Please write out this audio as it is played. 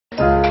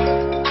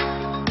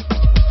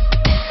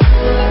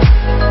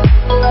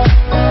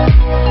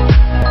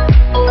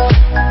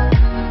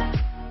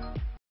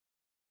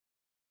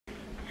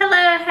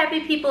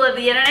people of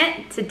the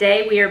internet.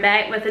 Today we are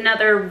back with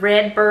another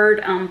Redbird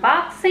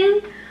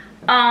unboxing.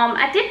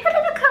 I did put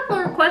in a couple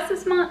of requests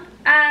this month.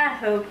 I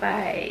hope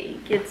I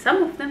get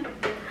some of them.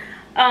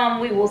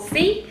 We will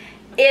see.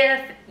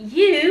 If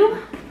you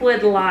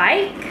would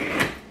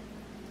like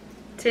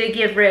to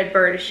give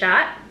Redbird a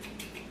shot,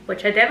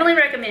 which I definitely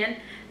recommend,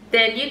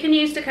 then you can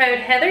use the code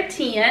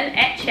Heather10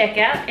 at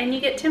checkout and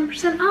you get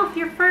 10% off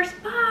your first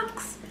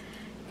box.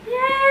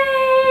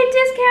 Yay,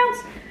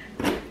 discounts.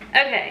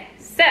 Okay,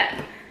 so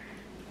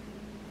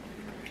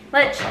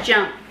let's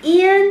jump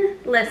in.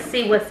 Let's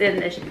see what's in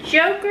this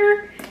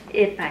joker,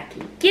 if I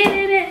can get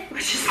in it,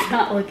 which is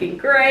not looking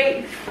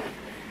great.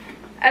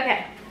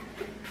 Okay.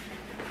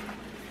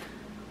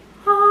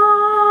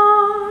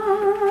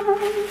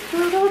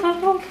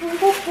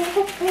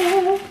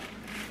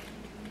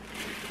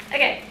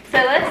 Okay, so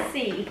let's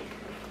see.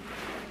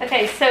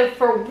 Okay, so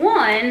for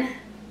one,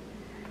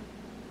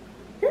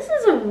 this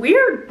is a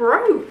weird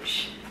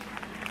brooch.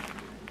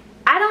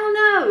 I don't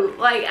know,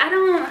 like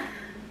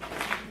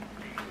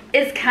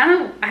it's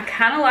I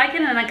kind of like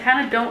it and I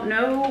kind of don't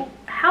know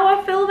how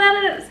I feel about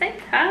it at the same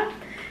time.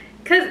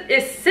 Cause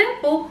it's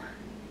simple,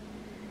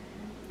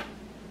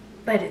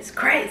 but it's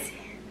crazy.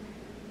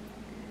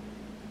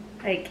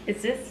 Like,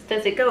 does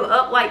it go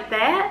up like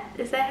that?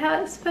 Is that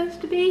how it's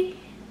supposed to be?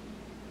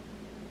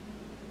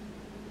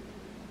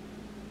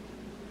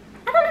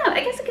 I don't know,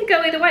 I guess it could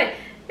go either way.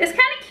 It's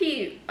kind of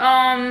cute.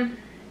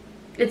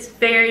 It's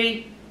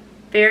very,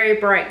 very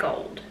bright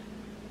gold.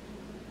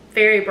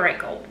 Very bright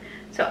gold.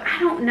 So I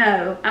don't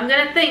know. I'm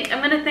gonna think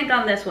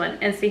on this one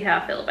and see how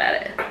I feel about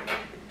it.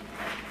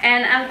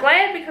 And I'm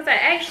glad because I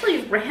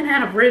actually ran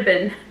out of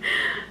ribbon.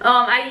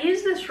 I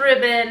used this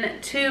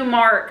ribbon to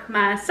mark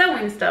my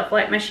sewing stuff,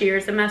 like my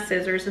shears and my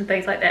scissors and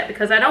things like that,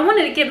 because I don't want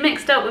it to get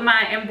mixed up with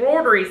my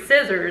embroidery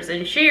scissors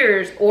and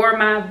shears or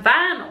my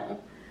vinyl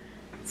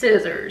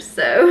scissors.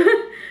 So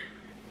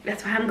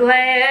that's why I'm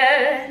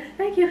glad.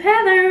 Thank you,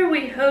 Heather.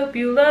 We hope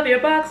you love your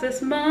box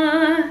this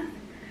month.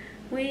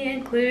 We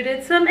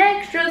included some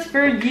extras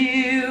for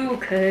you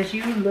because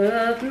you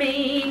love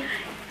me.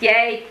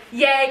 Yay,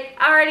 yay.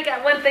 I already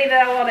got one thing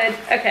that I wanted.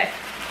 Okay.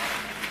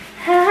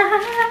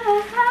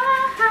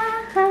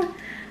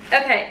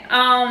 Okay,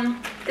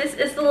 this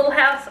is the little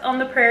house on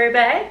the prairie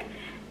bag.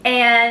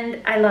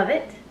 And I love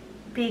it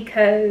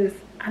because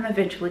I'm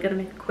eventually going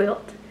to make a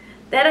quilt.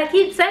 That I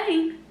keep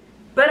saying,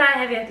 but I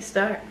have yet to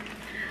start.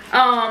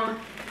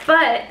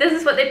 But this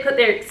is what they put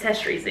their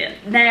accessories in.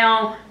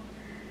 Now,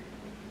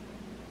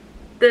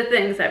 the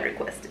things I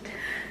requested.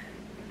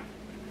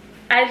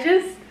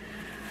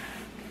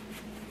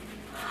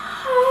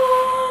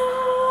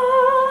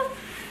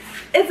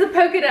 It's a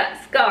polka dot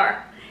scarf.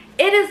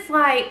 It is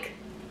like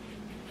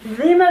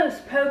the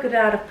most polka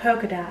dot of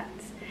polka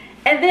dots.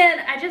 And then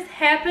I just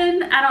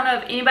happened, I don't know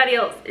if anybody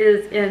else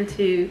is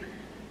into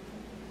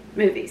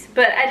movies,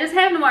 but I just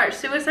happened to watch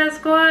Suicide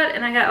Squad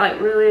and I got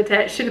like really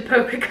attached to the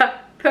polka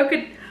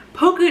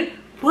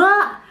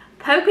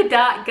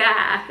dot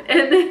guy,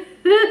 and then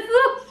this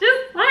looks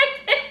just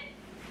like it.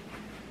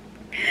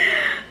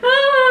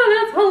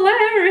 Oh, that's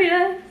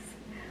hilarious.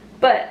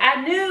 But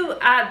I knew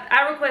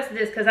I requested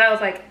this because I was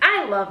like,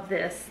 I love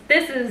this.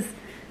 This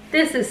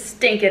is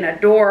stinking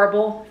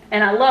adorable,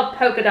 and I love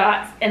polka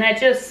dots, and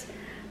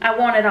I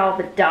wanted all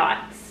the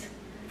dots.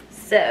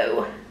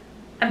 So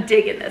I'm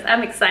digging this.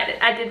 I'm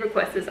excited. I did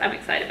request this. I'm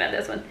excited about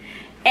this one.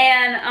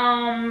 And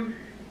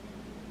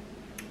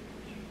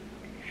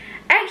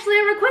actually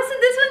I requested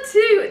this one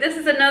too. This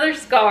is another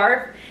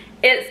scarf.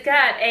 It's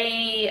got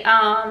a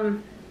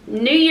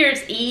New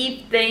Year's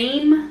Eve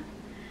theme.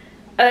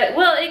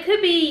 Well, it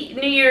could be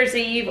New Year's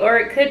Eve or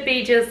it could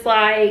be just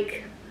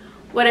like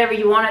whatever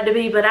you want it to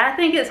be, but I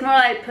think it's more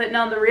like putting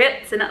on the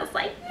Ritz, and I was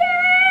like,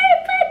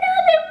 yay, putting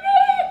on the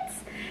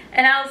Ritz.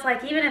 And I was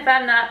like, even if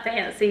I'm not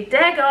fancy,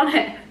 daggone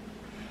it,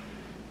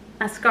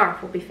 my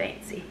scarf will be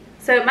fancy.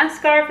 So my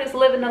scarf is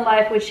living the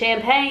life with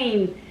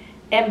champagne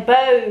and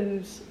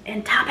bows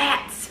and top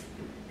hats,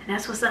 and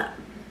that's what's up.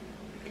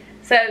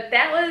 So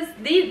that was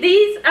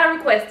these I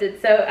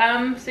requested, so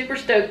I'm super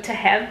stoked to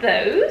have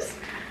those.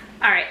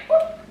 All right.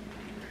 Whoop.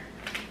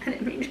 I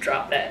didn't mean to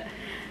drop that.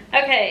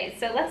 Okay,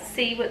 so let's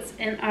see what's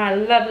in our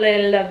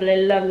lovely,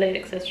 lovely, lovely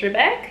accessory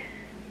bag.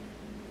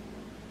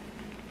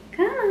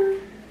 Come on.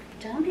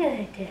 Don't be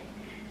like that.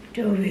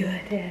 Don't be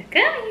like that.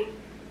 Come here.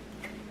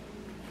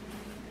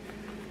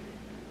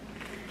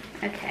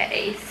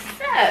 Okay,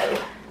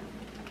 so.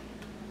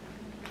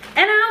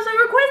 And I also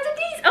requested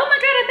these. Oh my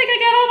God, I think I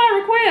got all my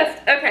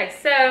requests. Okay,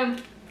 so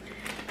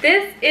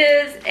this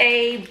is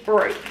a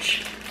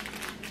brooch.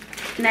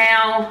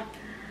 Now,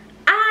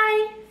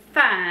 I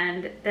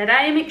find that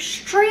I am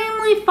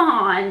extremely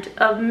fond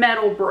of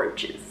metal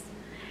brooches.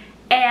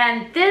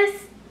 And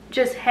this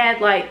just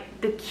had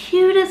like the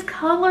cutest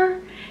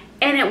color.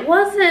 And it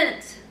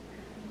wasn't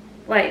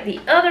like the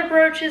other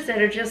brooches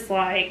that are just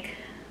like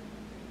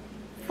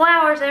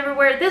flowers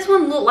everywhere. This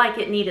one looked like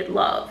it needed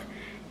love.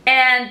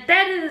 And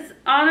that is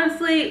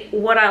honestly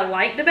what I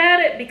liked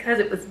about it, because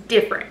it was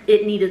different.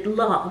 It needed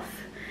love.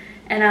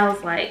 And I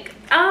was like,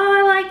 Oh,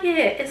 I like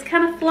it. It's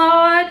kind of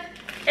flawed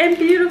and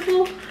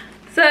beautiful.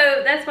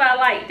 So that's why I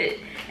liked it.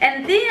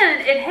 And then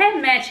it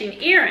had matching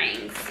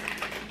earrings.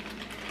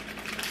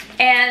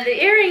 And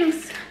the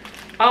earrings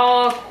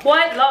are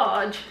quite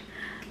large,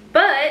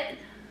 but,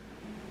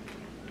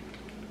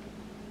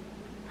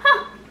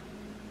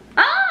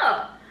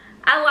 oh,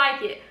 I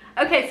like it.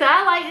 Okay, so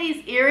I like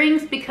these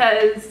earrings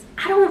because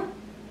I don't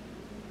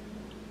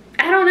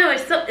know,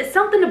 it's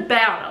something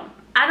about them.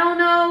 I don't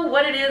know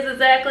what it is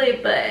exactly,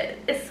 but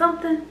it's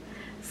something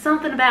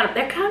about them.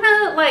 They're kind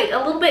of like a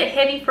little bit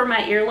heavy for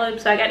my earlobe,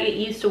 so I got to get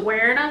used to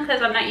wearing them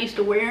because I'm not used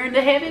to wearing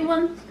the heavy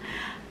ones.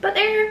 But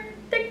they're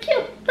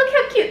cute. Look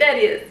how cute that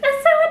is.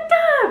 That's so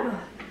adorable.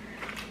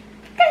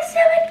 That's so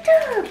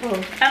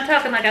adorable. I'm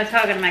talking like I'm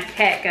talking to my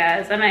cat,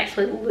 guys. I'm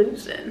actually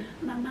losing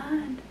my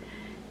mind.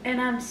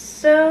 And I'm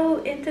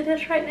so into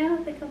this right now,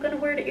 I think I'm going to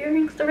wear the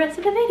earrings the rest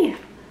of the video.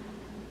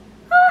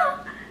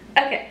 Ah.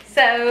 Okay,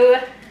 so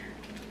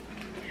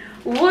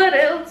what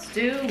else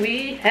do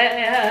we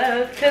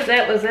have? Because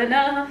that was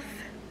enough.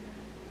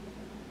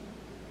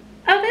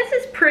 Oh, this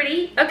is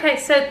pretty. Okay,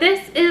 so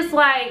this is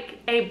like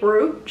a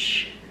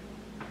brooch.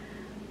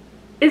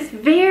 It's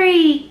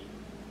very,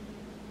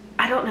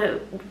 I don't know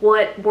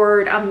what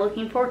word I'm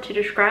looking for to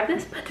describe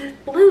this, but this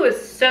blue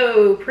is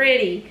so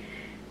pretty.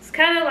 It's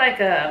kind of like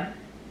a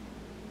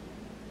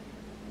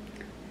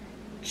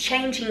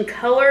changing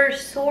colors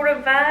sort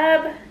of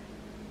vibe.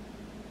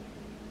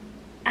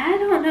 I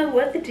don't know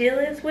what the deal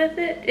is with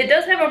it. It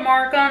does have a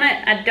mark on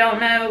it. I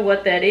don't know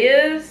what that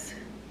is.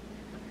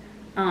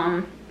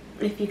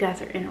 If you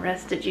guys are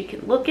interested, you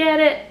can look at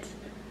it.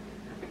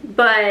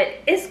 But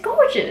it's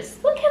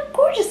gorgeous. Look how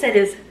gorgeous it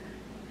is.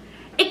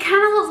 It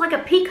kind of looks like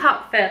a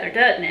peacock feather,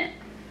 doesn't it?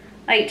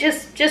 Like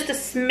just a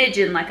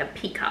smidgen like a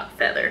peacock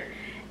feather.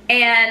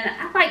 And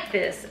I like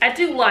this. I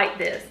do like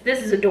this.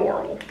 This is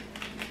adorable.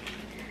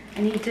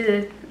 I need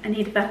to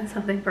find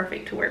something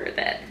perfect to wear with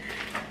that.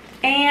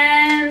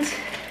 And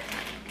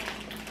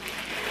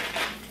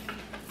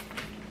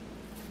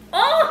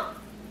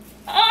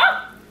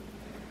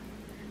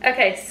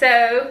okay,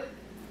 so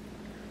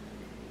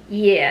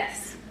yes.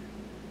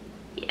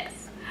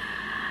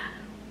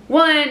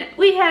 One,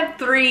 we have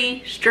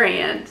 3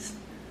 strands.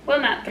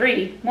 Well, not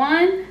 3.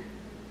 1,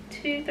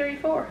 2, 3,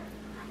 4.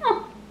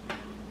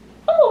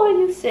 Oh,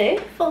 you say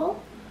 4.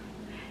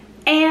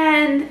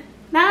 And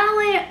not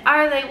only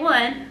are they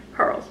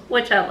pearls,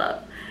 which I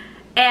love,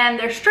 and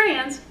they're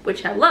strands,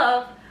 which I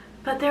love,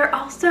 but they're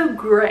also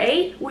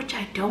gray, which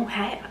I don't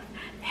have.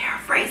 They're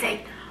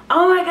freezing.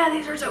 Oh my god,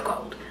 these are so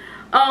cold.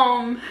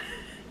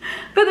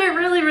 But they're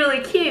really,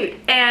 really cute,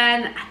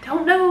 and I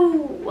don't know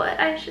what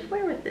I should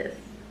wear with this.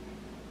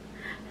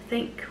 I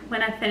think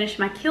when I finish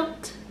my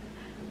kilt,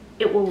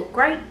 it will look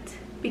great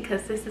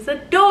because this is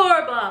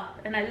adorable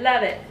and I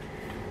love it.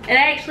 It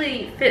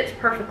actually fits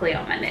perfectly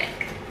on my neck.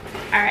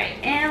 All right,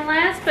 and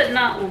last but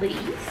not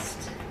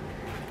least,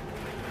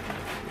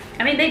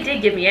 I mean, they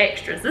did give me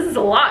extras. This is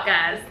a lot,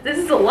 guys. This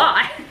is a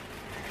lot.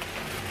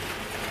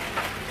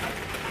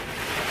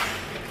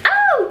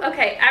 Oh,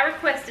 okay, I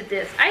requested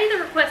this. I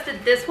either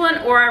requested this one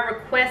or I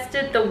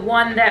requested the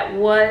one that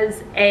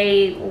was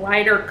a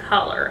lighter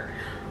color.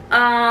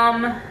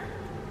 I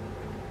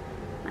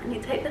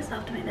need to take this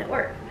off to make that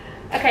work.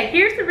 Okay,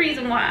 here's the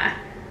reason why.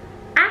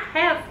 I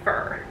have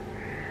fur.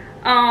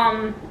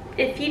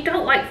 If you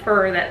don't like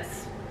fur,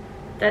 that's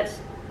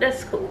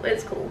cool.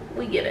 It's cool.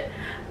 We get it.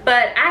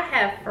 But I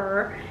have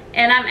fur,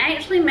 and I'm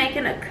actually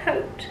making a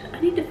coat. I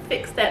need to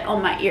fix that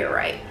on my ear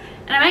right.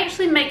 And I'm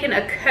actually making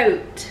a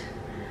coat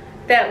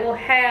that will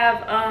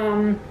have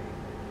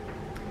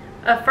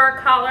a fur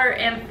collar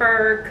and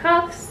fur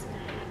cuffs,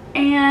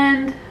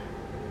 and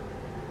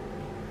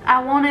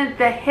I wanted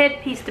the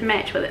headpiece to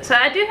match with it. So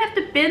I do have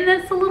to bend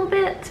this a little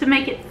bit to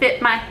make it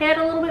fit my head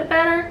a little bit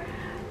better,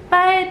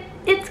 but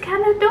it's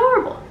kind of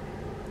adorable.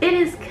 It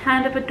is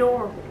kind of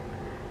adorable.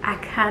 I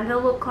kind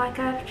of look like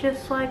I've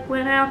just like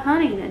went out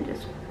hunting and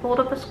just pulled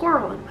up a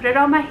squirrel and put it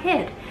on my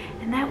head.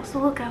 And that was the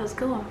look I was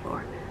going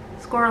for.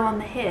 Squirrel on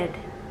the head.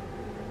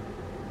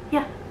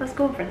 Yeah, I was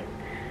going for that.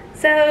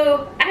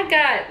 So I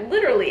got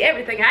literally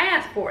everything I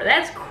asked for.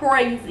 That's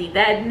crazy.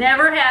 That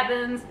never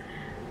happens.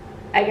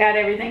 I got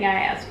everything I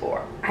asked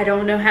for. I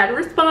don't know how to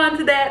respond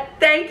to that.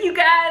 Thank you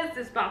guys.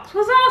 This box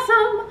was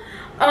awesome.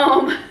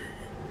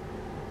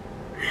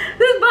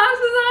 This box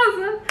was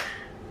awesome.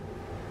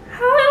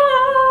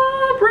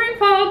 Brain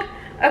fog.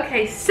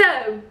 Okay,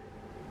 so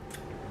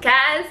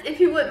guys, if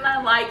you wouldn't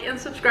mind, like and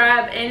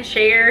subscribe and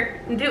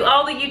share and do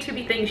all the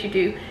YouTube things you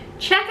do.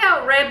 Check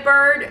out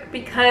Redbird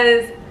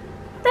because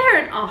they're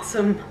an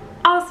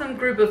awesome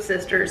group of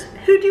sisters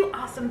who do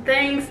awesome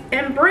things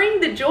and bring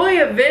the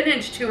joy of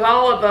vintage to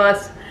all of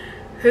us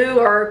who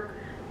are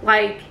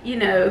like, you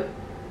know,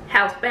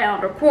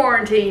 housebound or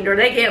quarantined or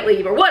they can't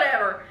leave or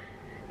whatever.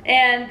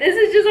 And this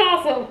is just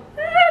awesome.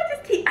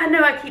 I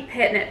know I keep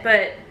petting it,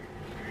 but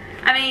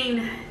I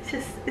mean,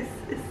 it's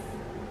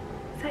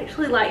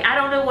actually like, I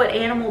don't know what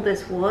animal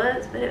this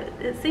was, but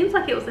it seems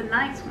like it was a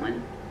nice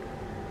one.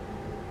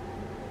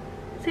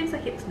 Seems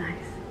like it was nice.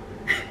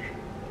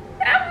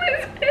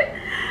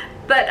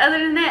 But other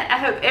than that, I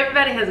hope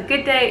everybody has a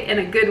good day and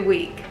a good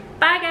week.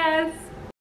 Bye guys.